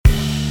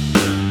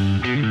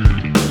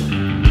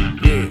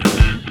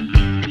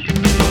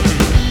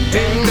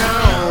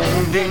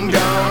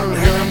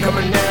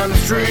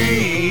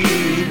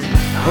retreat.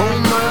 Oh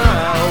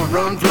my,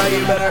 run fly,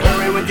 you better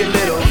hurry with your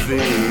little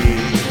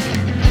feet.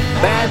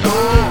 Bad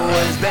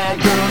boys, bad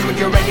girls with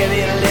your ragged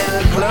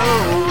little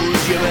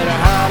clothes. You better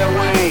hide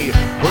away,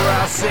 or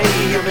I say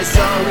you'll be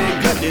sorry,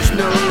 goodness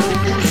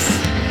knows.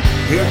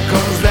 Here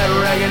comes that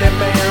raggedy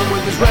man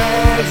with his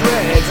rags,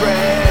 rags,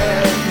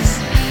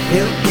 rags.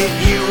 He'll get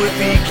you if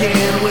he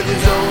can with his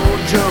old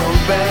junk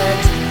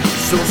bags.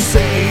 So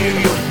save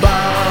your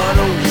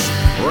bottles,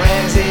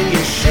 rags in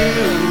your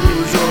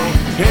shoes, or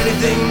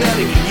anything that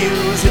he can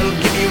use. He'll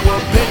give you a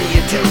penny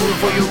or two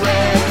for your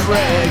rags,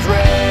 rags,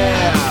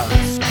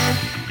 rags.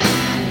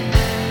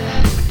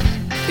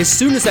 As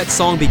soon as that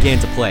song began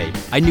to play,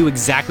 I knew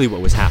exactly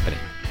what was happening.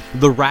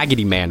 The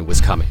Raggedy Man was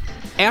coming.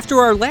 After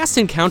our last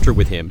encounter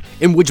with him,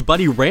 in which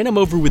Buddy ran him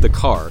over with a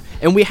car,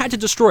 and we had to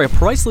destroy a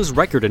priceless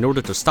record in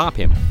order to stop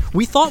him,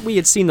 we thought we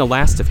had seen the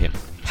last of him.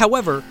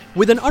 However,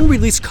 with an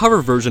unreleased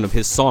cover version of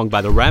his song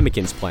by the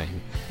Ramekins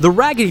playing, the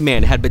Raggedy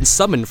Man had been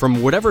summoned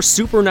from whatever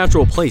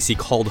supernatural place he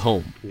called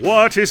home.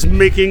 What is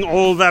making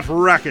all that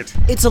racket?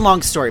 It's a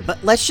long story,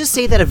 but let's just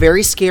say that a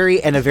very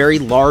scary and a very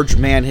large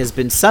man has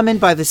been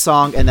summoned by the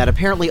song, and that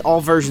apparently all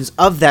versions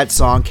of that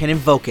song can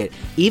invoke it,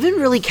 even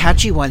really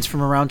catchy ones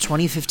from around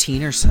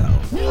 2015 or so.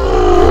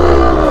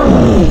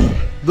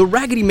 The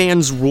Raggedy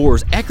Man's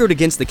roars echoed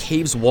against the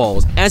cave's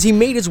walls as he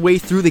made his way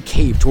through the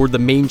cave toward the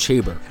main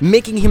chamber,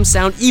 making him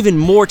sound even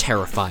more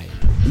terrifying.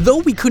 Though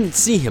we couldn't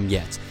see him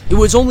yet, it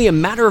was only a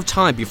matter of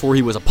time before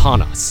he was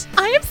upon us.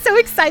 I am so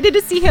excited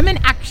to see him in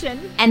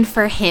action. And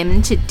for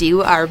him to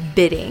do our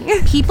bidding.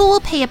 People will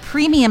pay a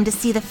premium to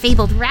see the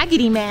fabled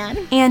Raggedy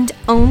Man. And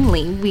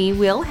only we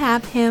will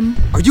have him.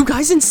 Are you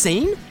guys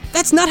insane?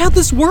 That's not how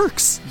this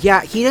works.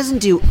 Yeah, he doesn't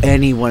do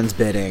anyone's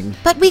bidding.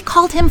 But we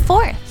called him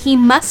forth. He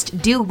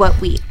must do what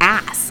we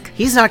ask.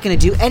 He's not gonna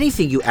do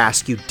anything you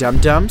ask, you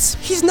dum-dums.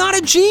 He's not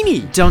a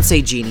genie. Don't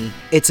say genie.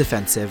 It's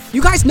offensive.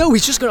 You guys know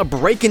he's just gonna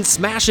break and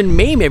smash and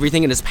maim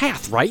everything in his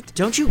path, right?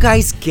 Don't you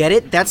guys get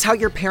it? That's how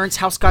your parents'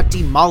 house got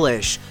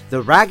demolished.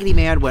 The Raggedy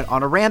Man went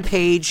on a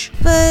rampage.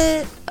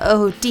 But,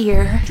 oh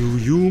dear. Do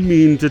you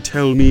mean to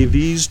tell me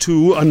these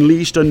two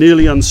unleashed a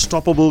nearly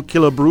unstoppable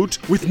killer brute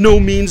with no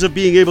means of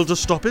being able to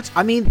stop it?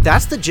 I mean,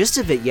 that's the gist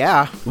of it,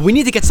 yeah. We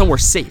need to get somewhere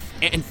safe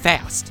and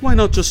fast. Why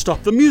not just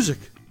stop the music?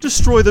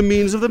 Destroy the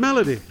means of the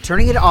melody.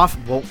 Turning it off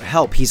won't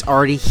help. He's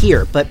already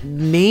here. But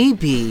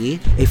maybe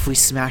if we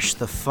smash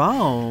the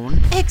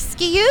phone...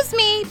 Excuse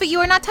me, but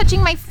you are not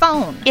touching my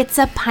phone. It's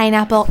a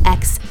Pineapple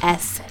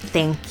XS,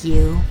 thank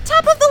you.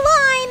 Top of the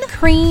line.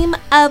 Cream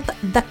of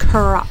the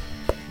crop.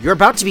 You're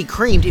about to be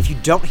creamed if you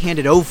don't hand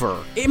it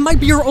over. It might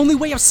be our only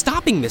way of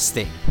stopping this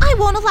thing. I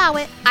won't allow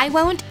it. I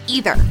won't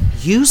either.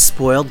 You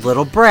spoiled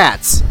little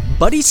brats.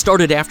 Buddy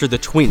started after the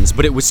twins,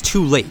 but it was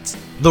too late.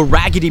 The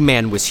Raggedy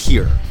Man was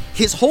here.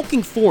 His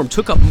hulking form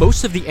took up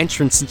most of the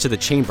entrance into the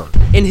chamber,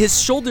 and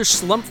his shoulders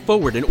slumped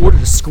forward in order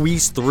to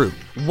squeeze through.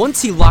 Once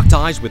he locked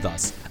eyes with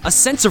us, a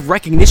sense of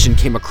recognition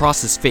came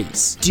across his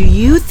face. Do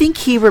you think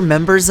he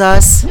remembers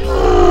us?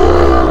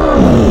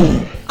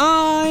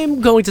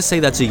 I'm going to say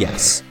that's a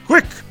yes.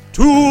 Quick,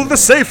 to the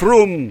safe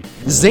room!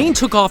 Zane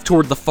took off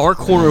toward the far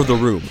corner of the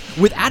room,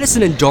 with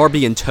Addison and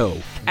Darby in tow,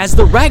 as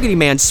the Raggedy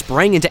Man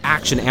sprang into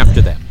action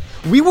after them.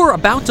 We were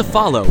about to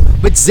follow,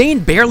 but Zane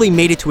barely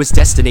made it to his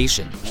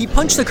destination. He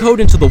punched the code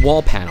into the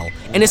wall panel,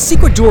 and a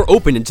secret door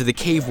opened into the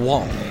cave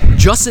wall.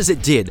 Just as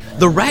it did,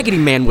 the Raggedy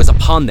Man was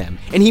upon them,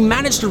 and he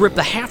managed to rip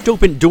the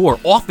half-opened door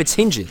off its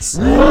hinges.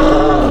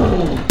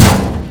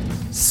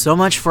 So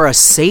much for a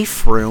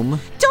safe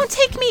room. Don't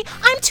take me.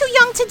 I'm too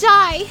young to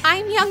die.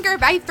 I'm younger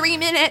by 3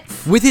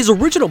 minutes. With his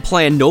original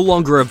plan no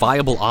longer a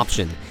viable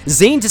option,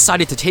 Zane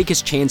decided to take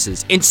his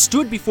chances and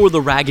stood before the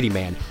Raggedy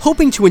Man,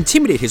 hoping to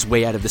intimidate his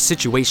way out of the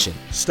situation.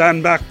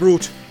 Stand back,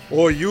 brute,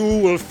 or you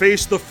will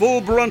face the full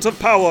brunt of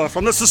power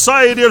from the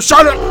Society of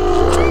Charlotte!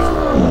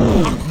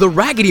 The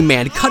Raggedy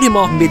Man cut him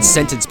off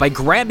mid-sentence by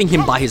grabbing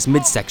him by his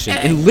midsection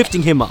and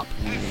lifting him up.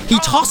 He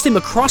tossed him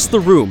across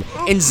the room,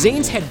 and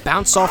Zane's head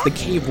bounced off the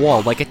cave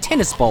wall like a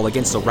tennis ball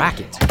against a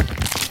racket.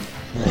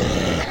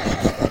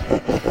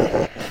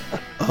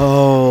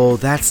 Oh,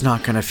 that's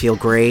not gonna feel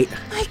great.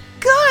 My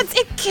gods,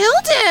 it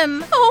killed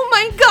him. Oh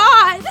my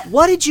god.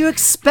 What did you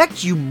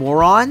expect, you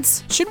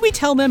morons? Should we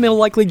tell them he'll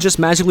likely just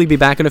magically be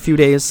back in a few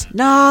days?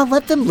 Nah,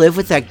 let them live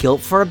with that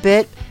guilt for a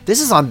bit. This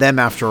is on them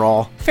after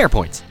all. Fair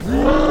point.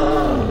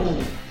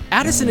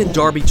 Addison and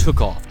Darby took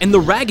off, and the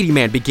Raggedy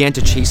Man began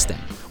to chase them.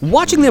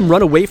 Watching them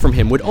run away from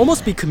him would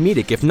almost be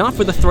comedic if not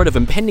for the threat of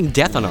impending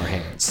death on our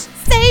hands.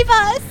 Save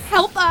us.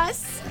 Help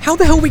us. How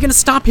the hell are we gonna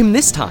stop him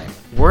this time?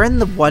 We're in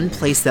the one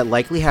place that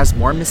likely has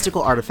more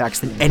mystical artifacts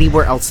than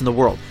anywhere else in the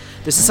world.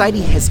 The Society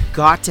has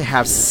got to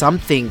have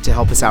something to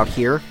help us out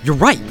here. You're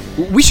right.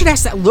 We should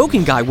ask that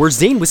Logan guy where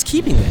Zane was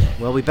keeping them.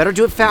 Well, we better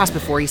do it fast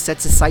before he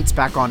sets his sights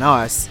back on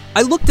us.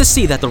 I looked to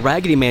see that the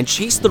Raggedy Man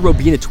chased the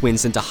Robina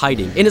twins into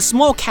hiding in a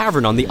small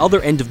cavern on the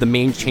other end of the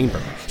main chamber.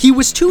 He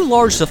was too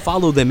large to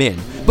follow them in,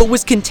 but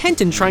was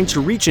content in trying to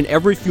reach in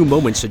every few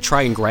moments to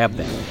try and grab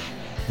them.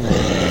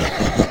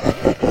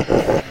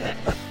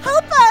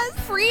 Help us.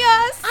 Free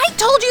us. I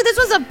told you this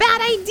was was a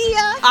bad idea.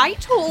 I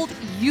told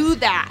you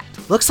that.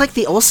 Looks like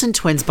the Olsen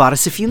twins bought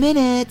us a few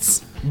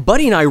minutes.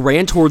 Buddy and I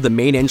ran toward the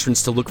main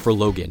entrance to look for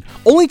Logan,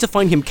 only to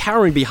find him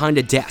cowering behind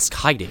a desk,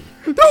 hiding.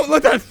 Don't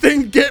let that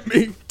thing get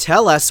me!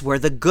 Tell us where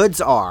the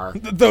goods are.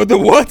 The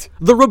what?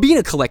 The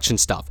Robina collection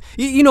stuff.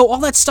 You know, all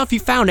that stuff you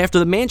found after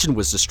the mansion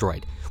was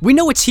destroyed. We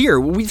know it's here.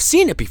 We've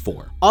seen it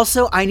before.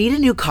 Also, I need a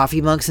new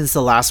coffee mug since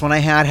the last one I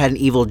had an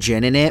evil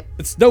gin in it.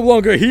 It's no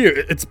longer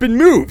here. It's been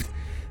moved.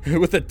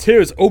 With the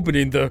tears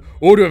opening, the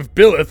Order of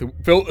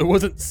Billith felt it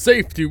wasn't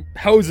safe to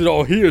house it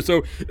all here,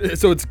 so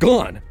it's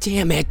gone.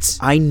 Damn it.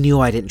 I knew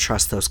I didn't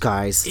trust those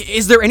guys.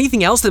 Is there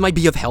anything else that might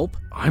be of help?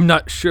 I'm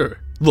not sure.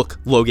 Look,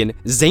 Logan,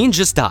 Zane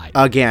just died.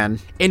 Again.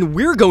 And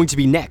we're going to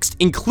be next,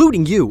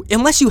 including you,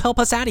 unless you help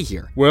us out of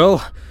here.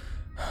 Well,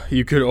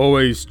 you could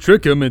always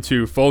trick him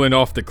into falling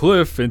off the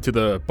cliff into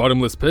the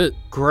bottomless pit.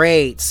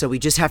 Great, so we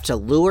just have to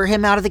lure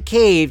him out of the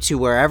cave to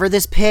wherever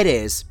this pit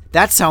is.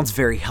 That sounds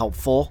very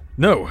helpful.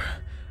 No,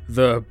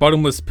 the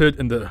bottomless pit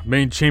in the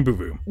main chamber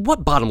room.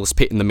 What bottomless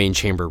pit in the main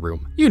chamber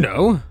room? You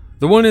know,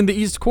 the one in the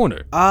east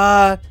corner.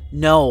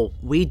 No,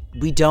 we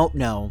don't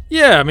know.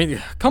 Yeah, I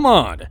mean, come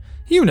on.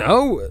 You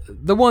know,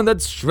 the one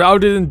that's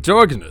shrouded in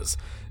darkness,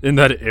 in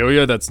that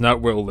area that's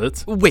not well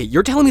lit. Wait,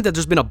 you're telling me that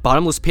there's been a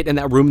bottomless pit in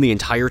that room the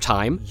entire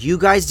time? You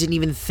guys didn't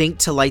even think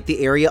to light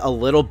the area a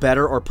little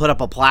better or put up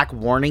a plaque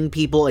warning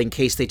people in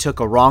case they took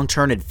a wrong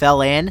turn and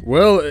fell in?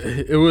 Well,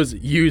 it was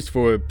used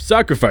for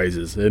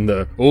sacrifices in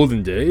the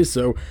olden days,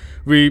 so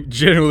we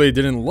generally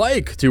didn't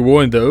like to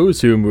warn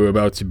those whom were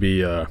about to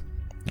be,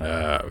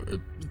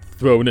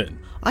 thrown in.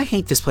 I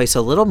hate this place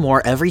a little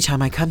more every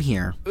time I come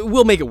here.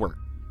 We'll make it work.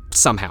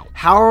 Somehow.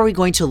 How are we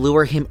going to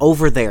lure him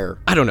over there?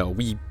 I don't know,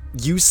 we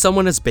use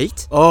someone as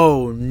bait?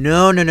 Oh,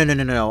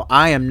 no.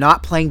 I am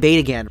not playing bait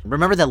again.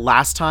 Remember the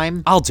last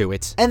time? I'll do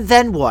it. And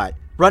then what?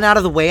 Run out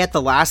of the way at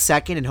the last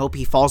second and hope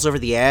he falls over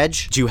the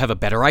edge? Do you have a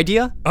better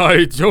idea?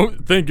 I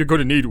don't think you're going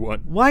to need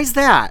one. Why's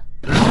that?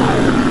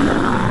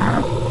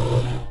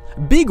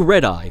 Big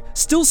Red Eye,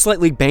 still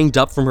slightly banged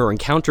up from her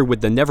encounter with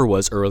the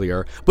Neverwas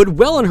earlier, but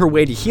well on her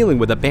way to healing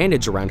with a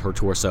bandage around her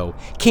torso,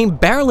 came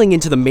barreling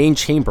into the main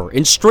chamber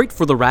and straight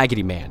for the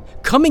Raggedy Man.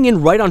 Coming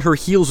in right on her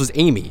heels was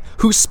Amy,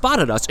 who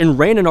spotted us and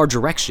ran in our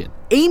direction.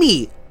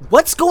 Amy,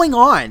 what's going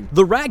on?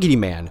 The Raggedy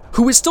Man,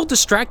 who was still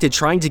distracted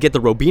trying to get the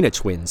Robina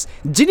twins,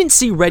 didn't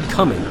see Red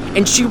coming,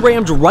 and she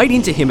rammed right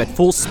into him at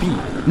full speed,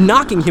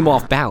 knocking him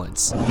off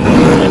balance.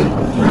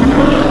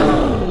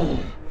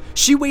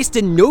 She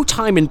wasted no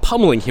time in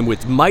pummeling him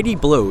with mighty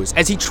blows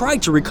as he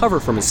tried to recover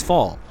from his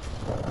fall.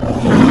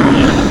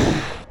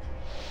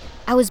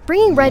 I was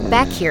bringing Red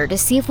back here to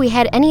see if we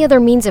had any other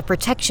means of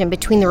protection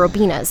between the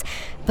Robinas,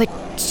 but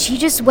she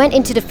just went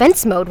into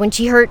defense mode when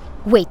she heard...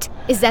 Wait,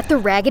 is that the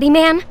Raggedy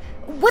Man?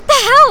 What the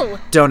hell?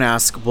 Don't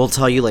ask, we'll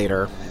tell you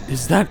later.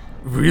 Is that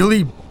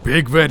really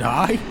Big Red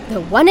Eye? The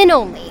one and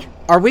only.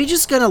 Are we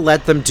just gonna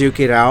let them duke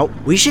it out?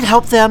 We should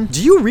help them.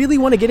 Do you really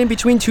want to get in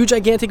between two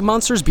gigantic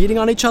monsters beating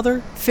on each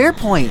other? Fair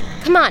point.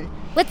 Come on,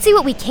 let's see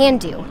what we can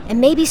do, and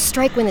maybe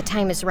strike when the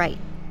time is right.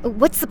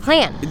 What's the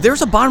plan?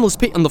 There's a bottomless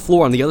pit on the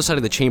floor on the other side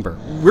of the chamber.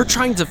 We're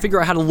trying to figure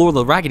out how to lure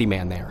the Raggedy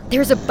Man there.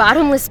 There's a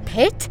bottomless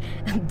pit?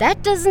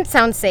 That doesn't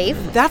sound safe.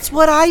 That's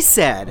what I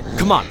said.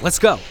 Come on, let's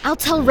go. I'll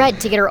tell Red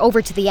to get her over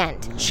to the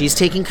end. She's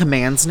taking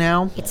commands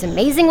now? It's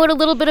amazing what a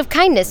little bit of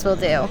kindness will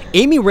do.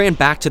 Amy ran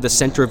back to the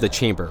center of the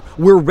chamber,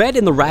 where Red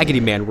and the Raggedy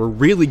Man were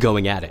really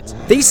going at it.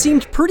 They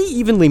seemed pretty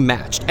evenly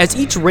matched, as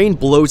each rain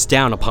blows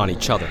down upon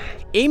each other.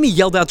 Amy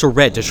yelled out to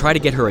Red to try to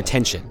get her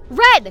attention.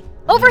 Red,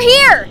 over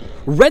here!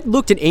 Red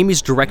looked in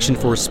Amy's direction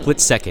for a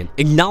split second,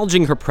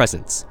 acknowledging her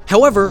presence.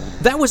 However,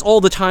 that was all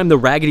the time the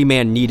Raggedy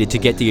Man needed to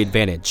get the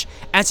advantage,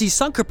 as he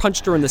sucker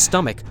punched her in the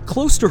stomach,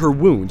 close to her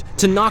wound,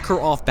 to knock her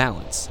off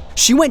balance.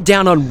 She went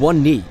down on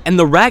one knee, and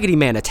the Raggedy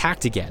Man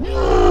attacked again.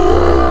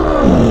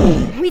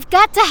 We've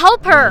got to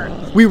help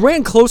her! We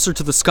ran closer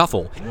to the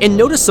scuffle, and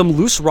noticed some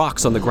loose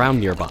rocks on the ground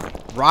nearby.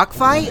 Rock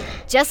fight?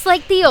 Just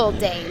like the old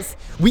days.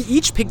 We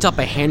each picked up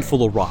a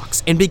handful of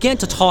rocks and began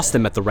to toss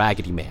them at the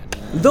Raggedy Man.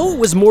 Though it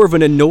was more of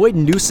an annoyed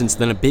nuisance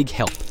than a big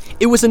help,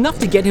 it was enough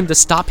to get him to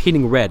stop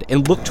hitting Red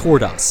and look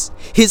toward us.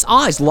 His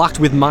eyes locked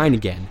with mine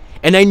again,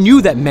 and I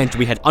knew that meant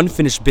we had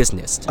unfinished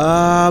business.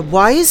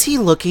 Why is he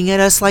looking at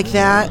us like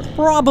that?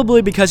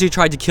 Probably because he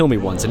tried to kill me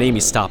once and Amy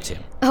stopped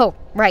him. Oh,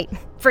 right.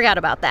 Forgot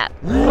about that.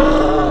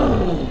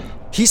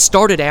 He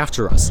started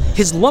after us,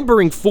 his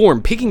lumbering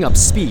form picking up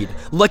speed,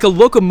 like a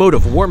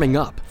locomotive warming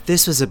up.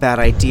 This was a bad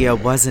idea,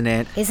 wasn't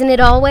it? Isn't it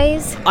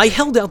always? I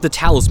held out the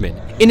talisman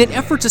in an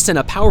effort to send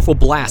a powerful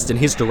blast in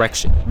his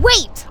direction.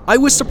 Wait! I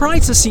was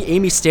surprised to see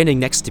Amy standing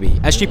next to me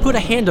as she put a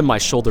hand on my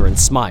shoulder and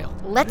smiled.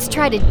 Let's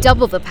try to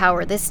double the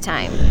power this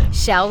time,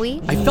 shall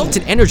we? I felt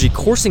an energy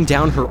coursing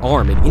down her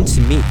arm and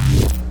into me.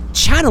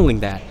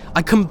 Channeling that,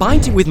 I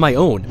combined it with my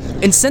own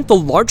and sent the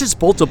largest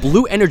bolt of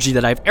blue energy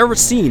that I've ever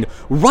seen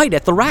right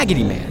at the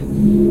Raggedy Man.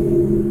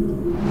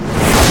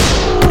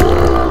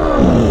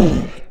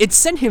 It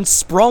sent him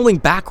sprawling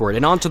backward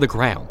and onto the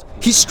ground.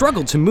 He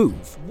struggled to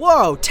move.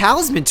 Whoa,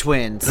 talisman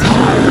twins.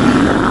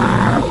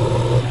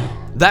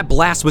 That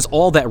blast was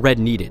all that Red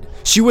needed.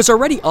 She was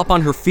already up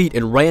on her feet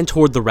and ran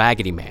toward the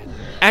Raggedy Man.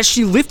 As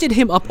she lifted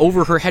him up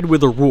over her head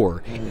with a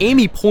roar,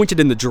 Amy pointed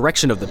in the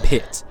direction of the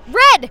pit.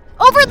 Red,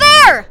 over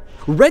there!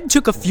 Red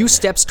took a few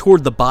steps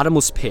toward the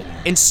bottomless pit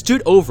and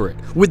stood over it,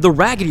 with the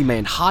Raggedy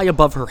Man high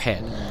above her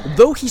head.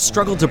 Though he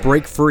struggled to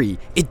break free,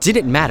 it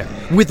didn't matter.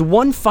 With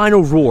one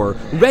final roar,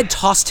 Red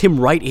tossed him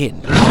right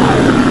in.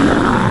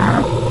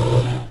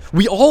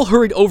 We all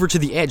hurried over to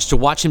the edge to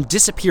watch him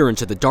disappear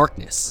into the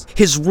darkness,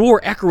 his roar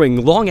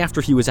echoing long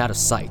after he was out of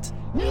sight.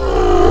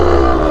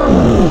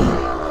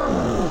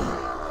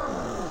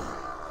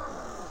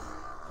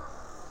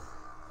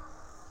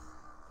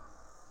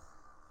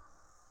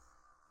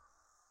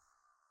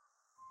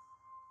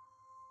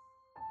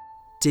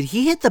 Did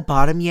he hit the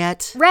bottom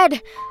yet?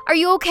 Red, are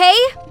you okay?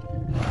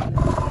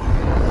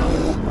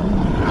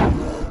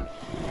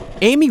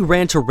 Amy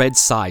ran to Red's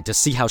side to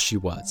see how she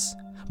was.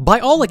 By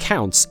all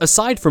accounts,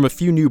 aside from a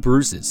few new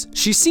bruises,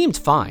 she seemed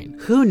fine.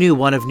 Who knew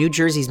one of New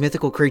Jersey's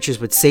mythical creatures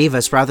would save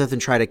us rather than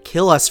try to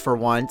kill us for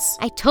once?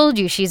 I told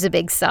you she's a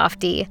big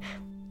softie.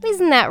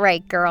 Isn't that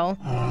right, girl?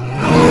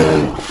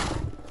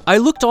 I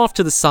looked off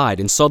to the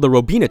side and saw the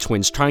Robina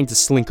twins trying to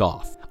slink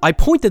off. I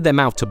pointed them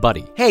out to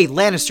Buddy. Hey,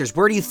 Lannisters,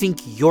 where do you think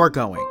you're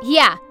going?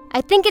 Yeah,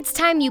 I think it's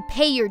time you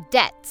pay your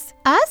debts.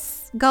 Us?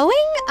 Going?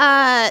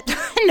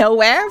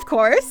 Nowhere, of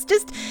course.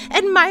 Just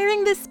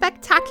admiring this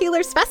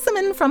spectacular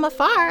specimen from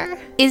afar.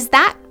 Is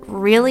that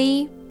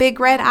really Big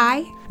Red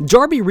Eye?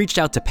 Darby reached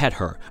out to pet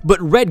her, but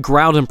Red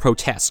growled in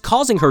protest,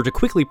 causing her to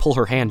quickly pull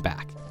her hand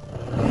back.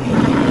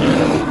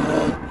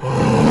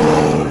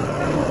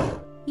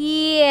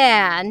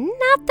 Yeah,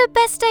 not the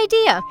best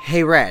idea.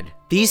 Hey, Red,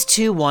 these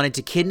two wanted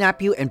to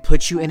kidnap you and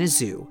put you in a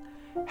zoo.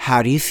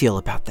 How do you feel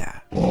about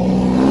that?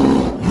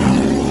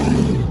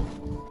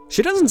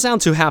 She doesn't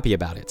sound too happy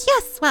about it.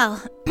 Yes,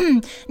 well,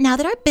 now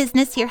that our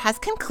business here has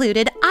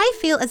concluded, I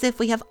feel as if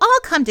we have all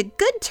come to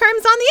good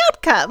terms on the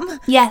outcome.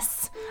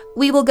 Yes,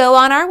 we will go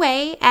on our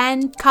way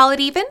and call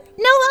it even.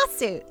 No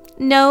lawsuit.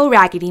 No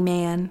Raggedy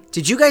Man.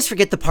 Did you guys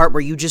forget the part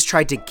where you just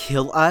tried to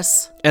kill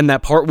us? And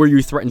that part where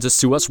you threatened to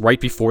sue us right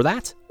before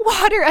that?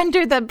 Water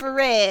under the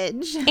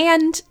bridge.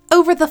 And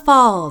over the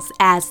falls,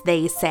 as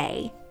they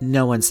say.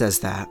 No one says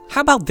that.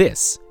 How about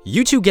this?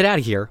 You two get out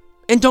of here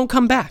and don't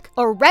come back.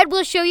 Or Red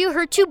will show you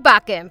her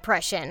Chewbacca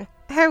impression.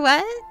 Her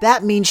what?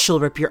 That means she'll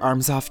rip your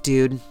arms off,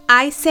 dude.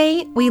 I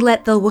say we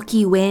let the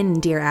Wookiee win,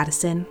 dear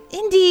Addison.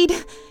 Indeed.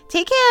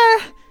 Take care.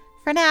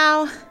 For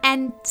now.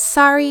 And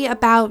sorry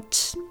about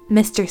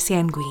Mr.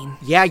 Sanguine.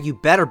 Yeah, you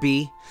better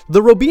be.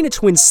 The Robina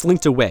twins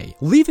slinked away,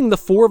 leaving the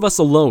four of us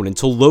alone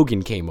until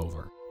Logan came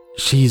over.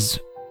 She's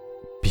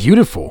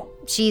beautiful.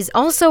 She's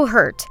also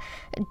hurt.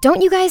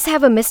 Don't you guys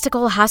have a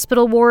mystical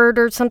hospital ward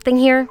or something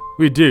here?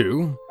 We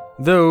do,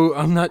 though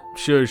I'm not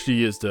sure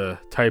she is the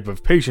type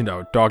of patient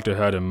our doctor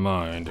had in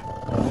mind.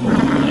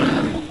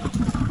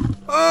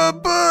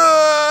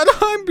 But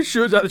I'm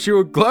sure that she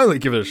will gladly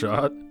give it a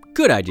shot.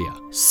 Good idea.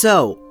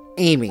 So,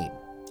 Amy,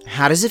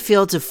 how does it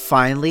feel to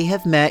finally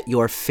have met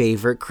your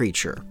favorite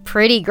creature?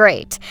 Pretty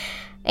great.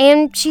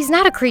 And she's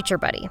not a creature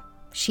buddy.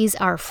 She's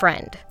our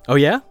friend. Oh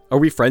yeah? Are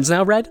we friends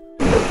now, Red?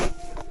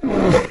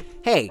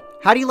 Hey,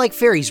 how do you like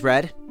fairies,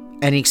 Red?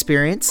 Any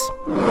experience?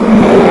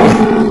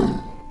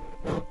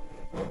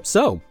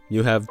 So,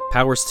 you have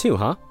powers too,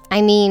 huh?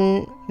 I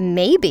mean,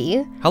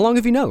 maybe. How long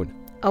have you known?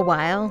 A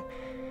while.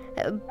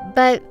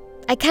 But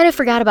I kind of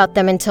forgot about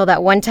them until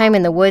that one time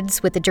in the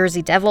woods with the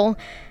Jersey Devil.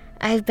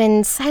 I've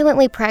been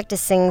silently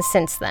practicing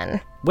since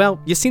then.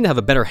 Well, you seem to have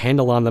a better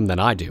handle on them than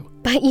I do.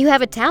 But you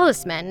have a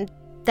talisman.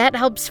 That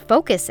helps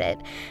focus it.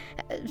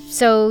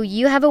 So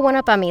you have a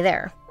one-up on me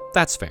there.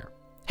 That's fair.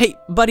 Hey,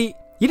 buddy,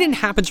 you didn't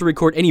happen to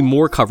record any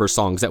more cover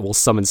songs that will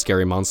summon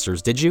scary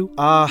monsters, did you?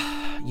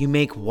 You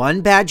make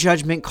one bad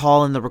judgment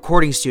call in the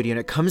recording studio and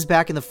it comes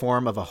back in the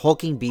form of a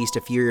hulking beast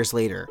a few years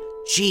later.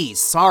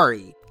 Geez,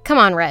 sorry. Come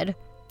on, Red.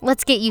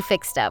 Let's get you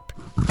fixed up.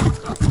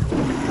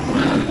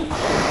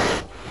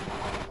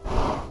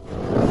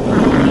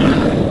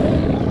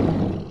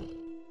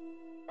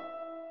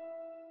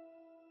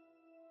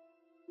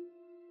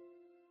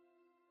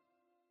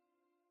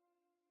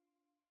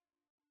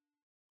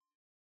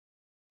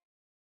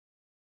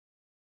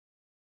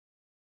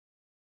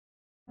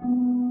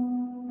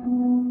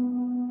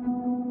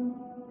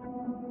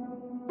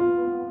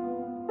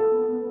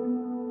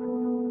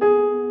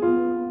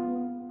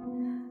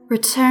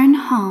 Return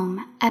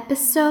Home,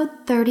 Episode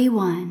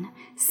 31,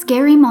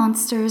 Scary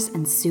Monsters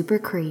and Super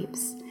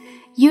Creeps.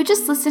 You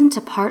just listened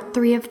to Part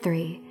 3 of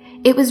 3.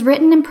 It was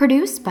written and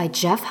produced by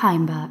Jeff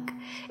Heimbuck.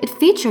 It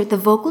featured the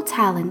vocal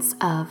talents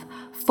of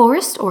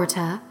Forrest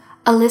Orta,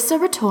 Alyssa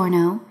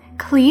Retorno,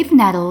 Cleve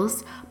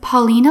Nettles,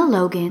 Paulina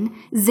Logan,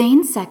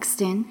 Zane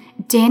Sexton,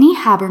 Danny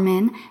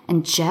Haberman,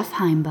 and Jeff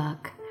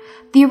Heimbuck.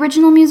 The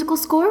original musical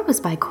score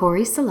was by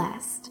Corey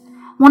Celeste.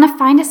 Want to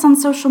find us on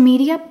social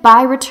media,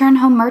 buy Return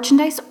Home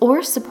merchandise,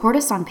 or support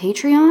us on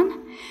Patreon?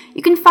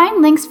 You can find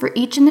links for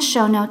each in the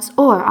show notes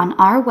or on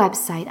our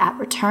website at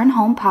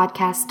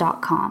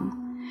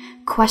returnhomepodcast.com.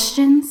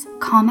 Questions?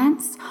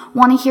 Comments?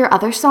 Want to hear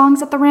other songs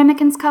that the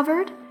Ramekins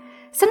covered?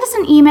 Send us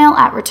an email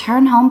at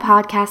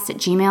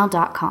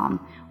returnhomepodcast@gmail.com.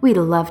 We'd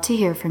love to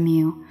hear from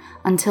you.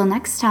 Until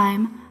next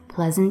time,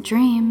 pleasant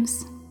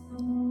dreams.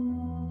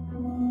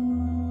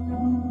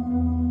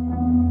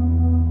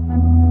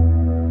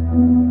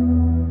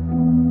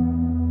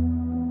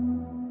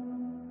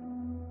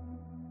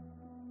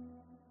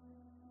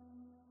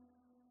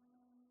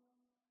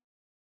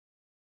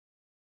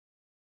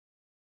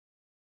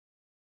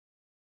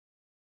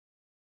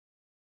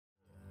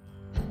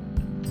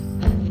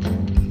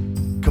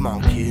 Come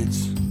on,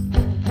 kids.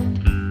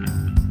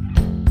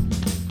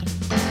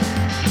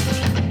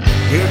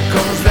 Here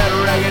comes that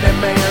raggedy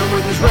man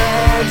with his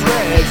rags.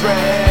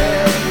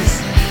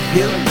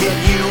 He'll get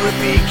you if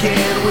he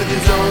can with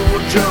his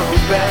old junk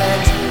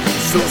bags.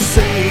 So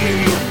say